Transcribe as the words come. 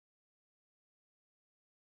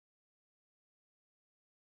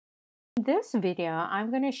In this video,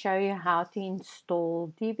 I'm going to show you how to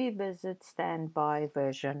install Dbvisit Standby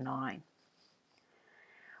version 9.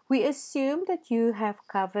 We assume that you have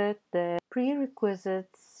covered the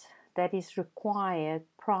prerequisites that is required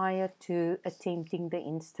prior to attempting the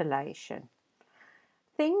installation.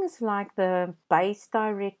 Things like the base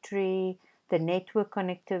directory, the network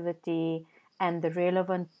connectivity, and the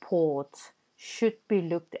relevant ports should be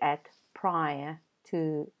looked at prior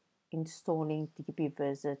to installing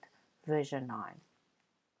Dbvisit version 9.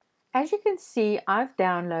 As you can see, I've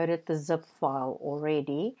downloaded the zip file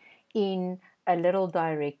already in a little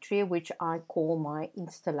directory which I call my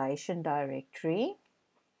installation directory,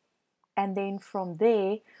 and then from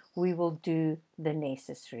there we will do the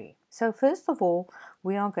necessary. So first of all,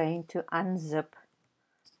 we are going to unzip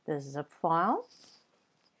the zip file.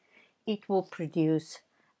 It will produce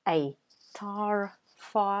a tar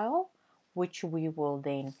file which we will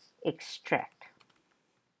then extract.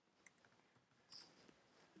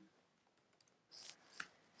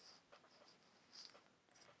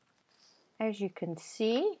 As you can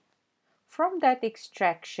see, from that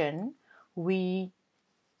extraction, we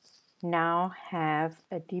now have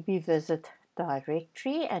a Dbvisit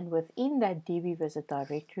directory, and within that Dbvisit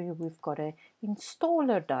directory, we've got an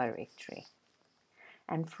installer directory.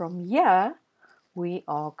 And from here, we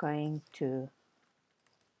are going to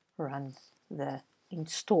run the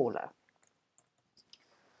installer.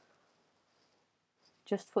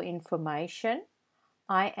 Just for information,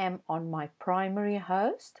 I am on my primary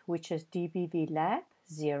host, which is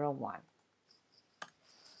Dbvlab01.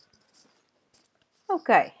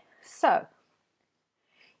 Okay, so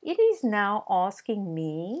it is now asking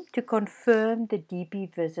me to confirm the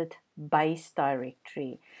Dbvisit base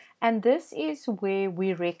directory, and this is where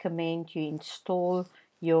we recommend you install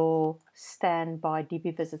your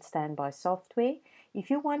Dbvisit Standby software. If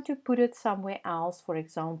you want to put it somewhere else, for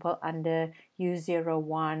example under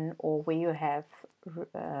U01 or where you have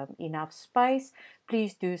enough space,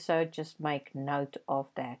 please do so. Just make note of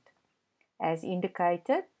that. As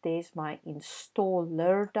indicated, there's my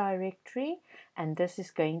installer directory, and this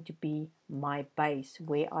is going to be my base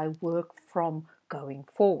where I work from going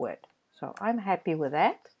forward. So I'm happy with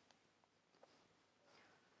that.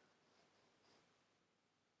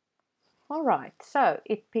 Alright, so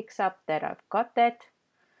it picks up that I've got that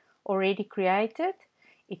already created.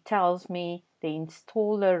 It tells me the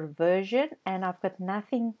installer version, and I've got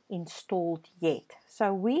nothing installed yet.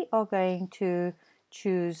 So we are going to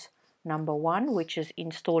choose number 1, which is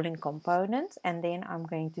installing components, and then I'm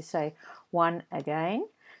going to say 1 again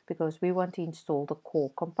because we want to install the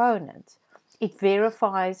core components. It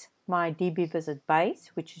verifies my Dbvisit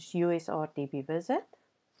base, which is USR Dbvisit,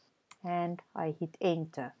 and I hit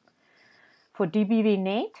enter. For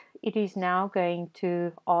dbvnet, it is now going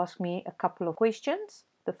to ask me a couple of questions.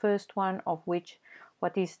 The first one of which,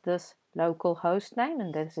 what is this local host name?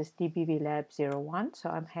 And this is Dbvlab01, so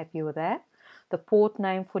I'm happy with that. The port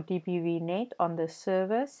name for dbvnet on the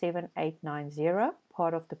server 7890,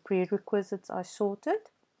 part of the prerequisites I sorted.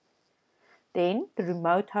 Then the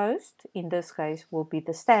remote host, in this case, will be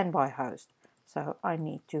the standby host. So I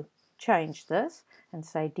need to change this and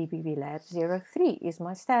say Dbvlab03 is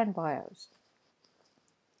my standby host.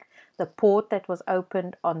 The port that was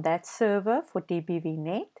opened on that server for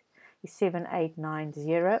dbvnet is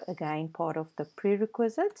 7890, again part of the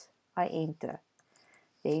prerequisites. I enter.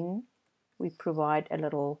 Then we provide a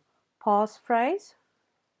little passphrase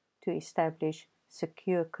to establish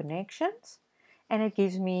secure connections, and it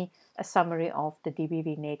gives me a summary of the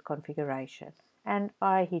dbvnet configuration. And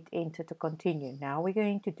I hit enter to continue. Now we're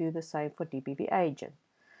going to do the same for dbvagent.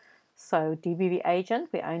 So dbvagent,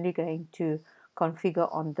 we're only going to configure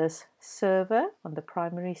on this server, on the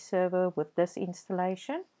primary server with this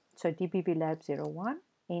installation. So Dbvlab01,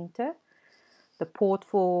 enter. The port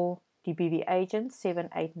for dbvagent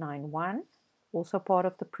 7891, also part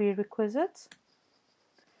of the prerequisites.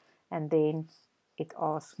 And then it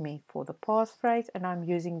asks me for the passphrase, and I'm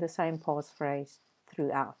using the same passphrase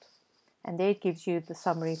throughout. And there it gives you the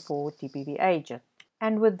summary for dbvagent.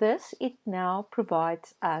 And with this, it now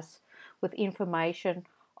provides us with information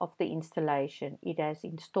of the installation. It has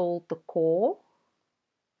installed the core,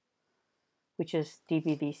 which is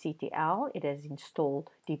dbvctl. It has installed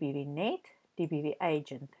dbvnet,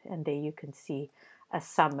 dbvagent, and there you can see a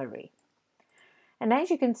summary. And as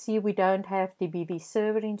you can see, we don't have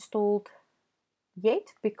Dbvserver installed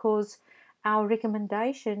yet because our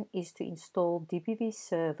recommendation is to install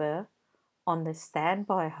Dbvserver on the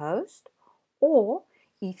standby host, or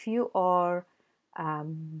if you are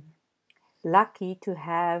lucky to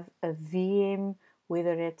have a VM,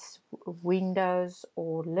 whether it's Windows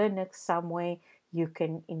or Linux somewhere, you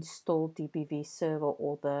can install Dbvserver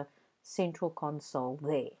or the central console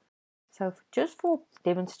there. So just for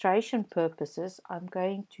demonstration purposes, I'm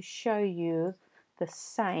going to show you the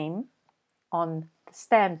same on the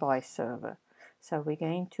standby server. So we're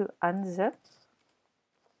going to unzip,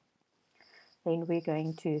 then we're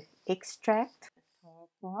going to extract the tar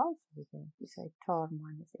file. So we're going to say tar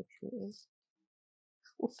minus xvs.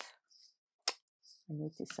 Oops, I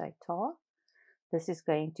need to say tar. This is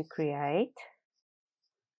going to create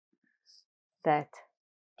that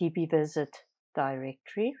dbvisit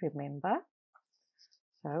directory, remember.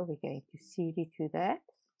 So we're going to cd to that.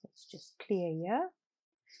 Let's just clear here.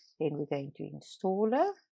 Then we're going to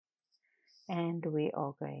installer, and we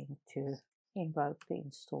are going to invoke the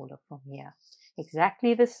installer from here.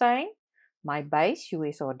 Exactly the same. My base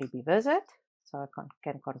USR dbvisit, so I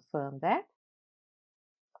can confirm that.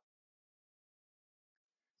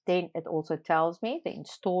 Then it also tells me the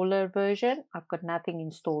installer version. I've got nothing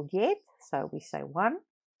installed yet, so we say 1.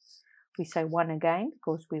 We say 1 again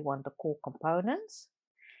because we want the core components.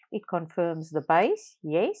 It confirms the base,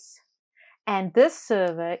 yes. And this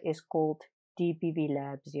server is called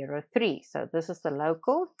Dbvlab03. So this is the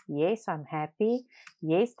local. Yes, I'm happy.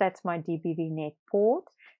 Yes, that's my dbvnet port.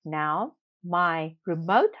 Now, my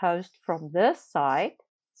remote host from this side,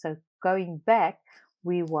 so going back,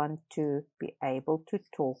 we want to be able to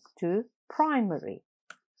talk to primary.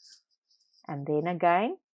 And then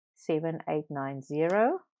again,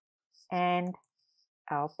 7890 and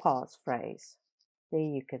our passphrase. There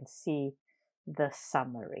you can see the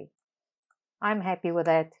summary. I'm happy with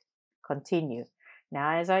that. Continue.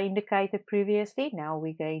 Now, as I indicated previously, now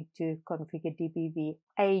we're going to configure Dbv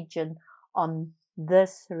agent on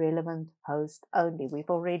this relevant host only. We've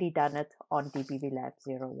already done it on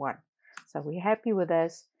Dbvlab01. So we're happy with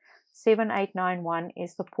this. 7891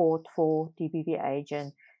 is the port for Dbv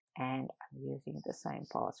agent, and I'm using the same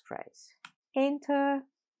passphrase. Enter,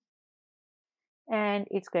 and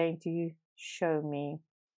it's going to show me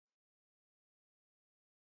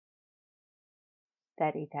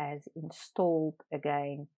that it has installed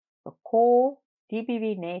again the core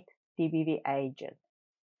dbvnet dbv agent.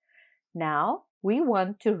 Now we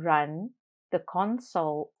want to run the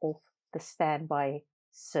console of the standby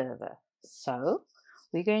server. So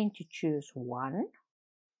we're going to choose 1,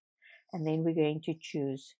 and then we're going to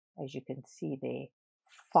choose, as you can see there,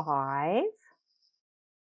 5.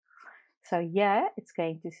 So here it's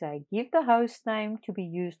going to say give the host name to be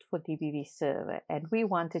used for Dbvserver, and we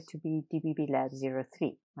want it to be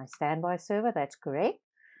Dbvlab03, my standby server. That's correct.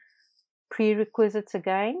 Prerequisites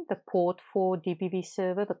again, the port for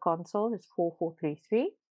Dbvserver, the console, is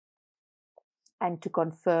 4433. And to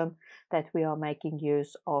confirm that we are making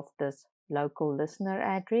use of this local listener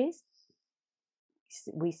address,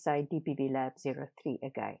 we say Dbvlab03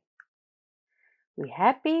 again. We're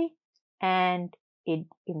happy, and it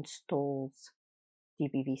installs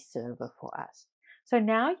Dbvserver for us. So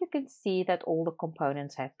now you can see that all the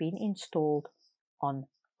components have been installed on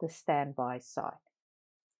the standby side.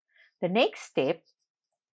 The next step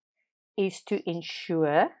is to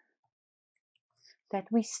ensure that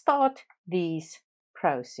we start these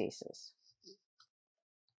processes.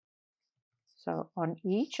 So on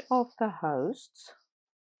each of the hosts,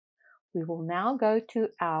 we will now go to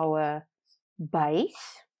our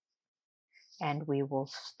base, and we will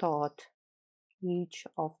start each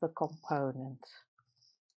of the components.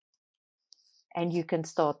 And you can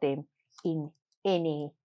start them in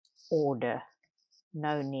any order.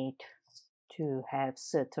 No need to have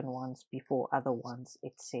certain ones before other ones,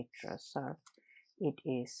 etc. So it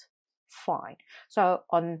is fine. So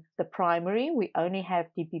on the primary, we only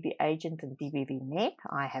have Dbv agent and dbvnet.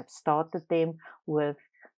 I have started them with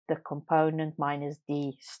the component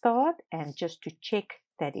 -d start, and just to check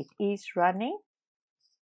that it is running,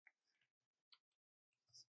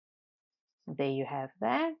 there you have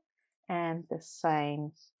that. And the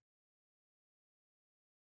same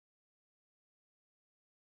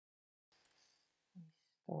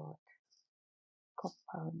start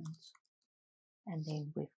components, and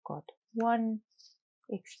then we've got one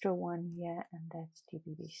extra one here, and that's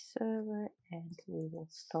Dbvserver, and we will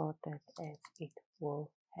start that as it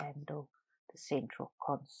will handle the central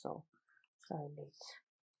console. So let's,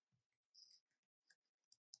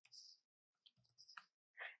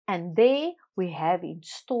 and there we have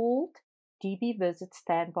installed Dbvisit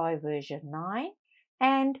Standby version 9,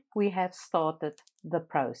 and we have started the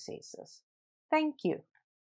processes. Thank you.